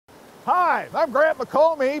Hi, I'm Grant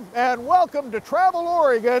McComey, and welcome to Travel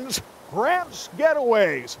Oregon's Grant's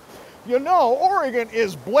Getaways. You know, Oregon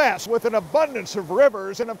is blessed with an abundance of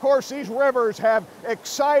rivers, and of course these rivers have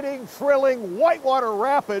exciting, thrilling whitewater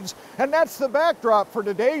rapids, and that's the backdrop for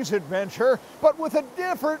today's adventure. But with a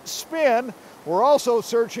different spin, we're also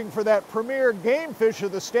searching for that premier game fish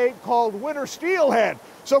of the state called Winter Steelhead.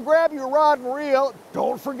 So grab your rod and reel,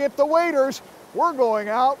 don't forget the waders. We're going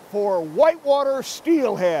out for whitewater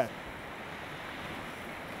steelhead.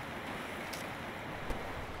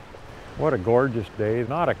 What a gorgeous day,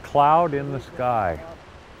 not a cloud in the sky.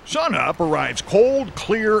 Sunup arrives cold,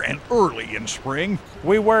 clear, and early in spring.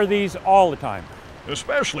 We wear these all the time.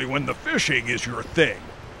 Especially when the fishing is your thing.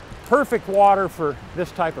 Perfect water for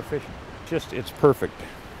this type of fishing. It's perfect.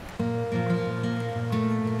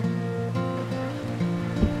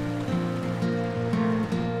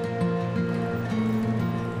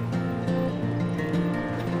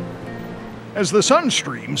 As the sun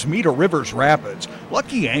streams meet a river's rapids,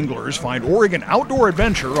 lucky anglers find Oregon outdoor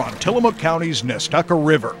adventure on Tillamook County's Nestucca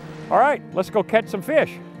River. All right, let's go catch some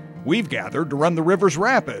fish. We've gathered to run the river's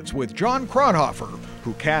rapids with John Kronhofer,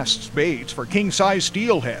 who casts baits for king-size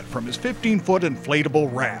steelhead from his 15-foot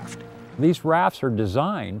inflatable raft. These rafts are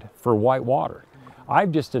designed for whitewater.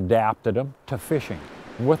 I've just adapted them to fishing.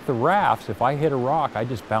 With the rafts, if I hit a rock, I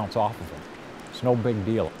just bounce off of them. It's no big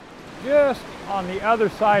deal. Just on the other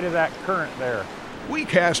side of that current there. We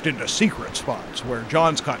cast into secret spots where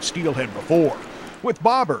John's caught steelhead before, with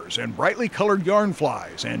bobbers and brightly colored yarn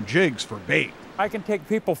flies and jigs for bait. I can take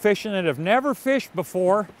people fishing that have never fished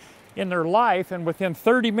before in their life, and within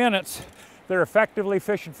 30 minutes, they're effectively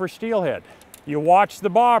fishing for steelhead. You watch the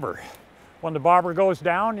bobber. When the bobber goes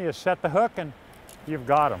down, you set the hook and you've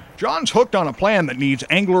got them. John's hooked on a plan that needs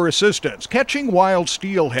angler assistance, catching wild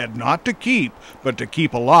steelhead not to keep, but to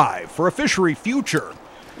keep alive for a fishery future.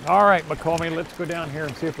 All right, McComey, let's go down here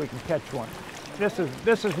and see if we can catch one. This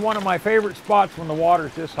is one of my favorite spots when the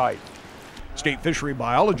water's this height. State fishery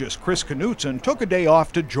biologist Chris Knutson took a day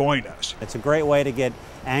off to join us. It's a great way to get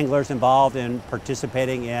anglers involved in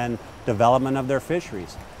participating in development of their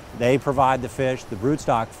fisheries. They provide the fish, the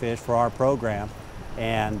broodstock fish, for our program,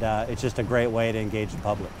 and it's just a great way to engage the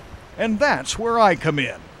public. And that's where I come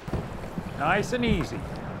in. Nice and easy.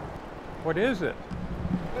 What is it?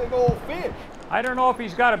 Big old fish. I don't know if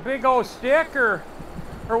he's got a big old stick or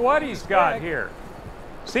what he's got here.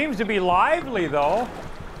 Seems to be lively though.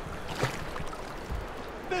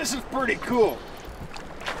 This is pretty cool.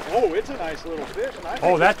 Oh, it's a nice little fish. And I think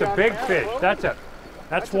Oh, that's a big got fish.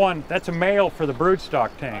 That's a male for the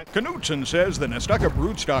broodstock tank. Knutson says the Nestucca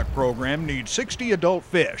broodstock program needs 60 adult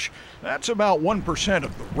fish. That's about 1%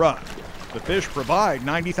 of the run. The fish provide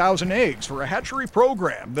 90,000 eggs for a hatchery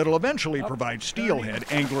program that'll eventually provide steelhead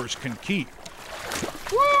anglers can keep.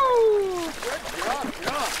 Woo! Good job,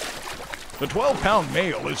 John. The 12-pound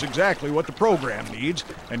male is exactly what the program needs,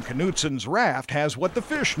 and Knutson's raft has what the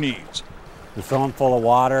fish needs. We fill them full of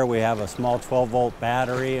water. We have a small 12-volt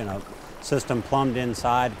battery and a system plumbed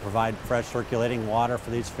inside to provide fresh circulating water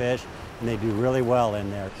for these fish, and they do really well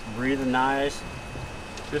in there. Breathing nice.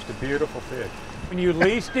 Just a beautiful fish. When you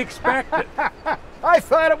least expect it. I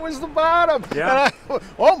thought it was the bottom. Yeah.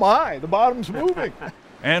 Oh my, the bottom's moving.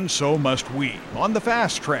 And so must we, on the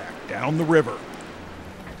fast track down the river.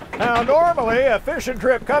 Now, normally a fishing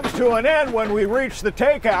trip comes to an end when we reach the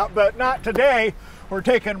takeout, but not today. We're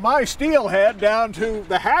taking my steelhead down to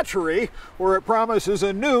the hatchery where it promises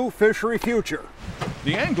a new fishery future.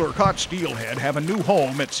 The angler-caught steelhead have a new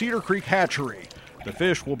home at Cedar Creek Hatchery. The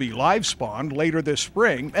fish will be live spawned later this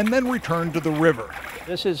spring and then returned to the river.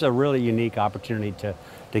 This is a really unique opportunity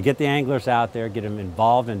to get the anglers out there, get them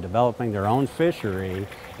involved in developing their own fishery,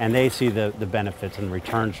 and they see the benefits and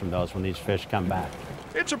returns from those when these fish come back.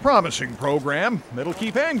 It's a promising program that'll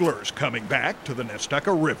keep anglers coming back to the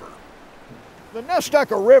Nestucca River. The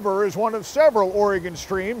Nestucca River is one of several Oregon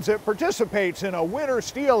streams that participates in a winter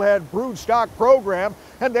steelhead broodstock program,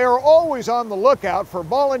 and they are always on the lookout for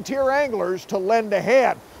volunteer anglers to lend a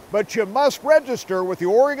hand. But you must register with the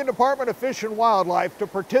Oregon Department of Fish and Wildlife to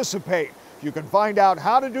participate. You can find out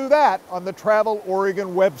how to do that on the Travel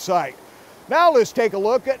Oregon website. Now let's take a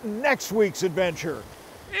look at next week's adventure.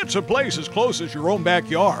 It's a place as close as your own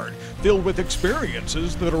backyard, filled with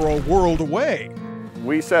experiences that are a world away.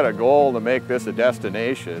 We set a goal to make this a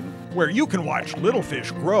destination where you can watch little fish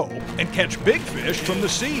grow and catch big fish from the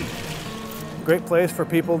sea. Great place for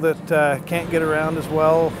people that can't get around as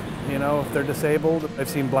well You know, if they're disabled, I've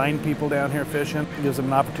seen blind people down here fishing. It gives them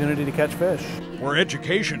an opportunity to catch fish. Where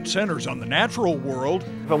education centers on the natural world,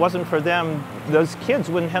 if it wasn't for them, those kids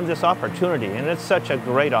wouldn't have this opportunity, and it's such a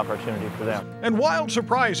great opportunity for them. and wild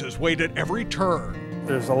surprises wait at every turn.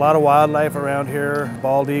 There's a lot of wildlife around here.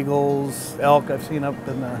 Bald eagles, elk I've seen up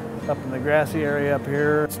in the grassy area up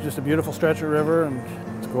here. It's just a beautiful stretch of river and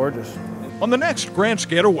it's gorgeous. On the next Grant's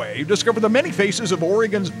Getaway, discover the many faces of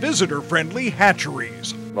Oregon's visitor-friendly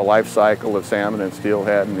hatcheries. The life cycle of salmon and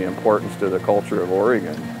steelhead and the importance to the culture of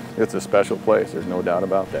Oregon. It's a special place, there's no doubt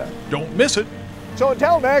about that. Don't miss it. So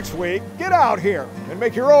until next week, get out here and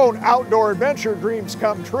make your own outdoor adventure dreams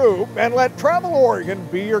come true and let Travel Oregon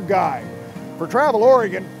be your guide. For Travel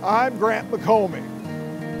Oregon, I'm Grant McComey.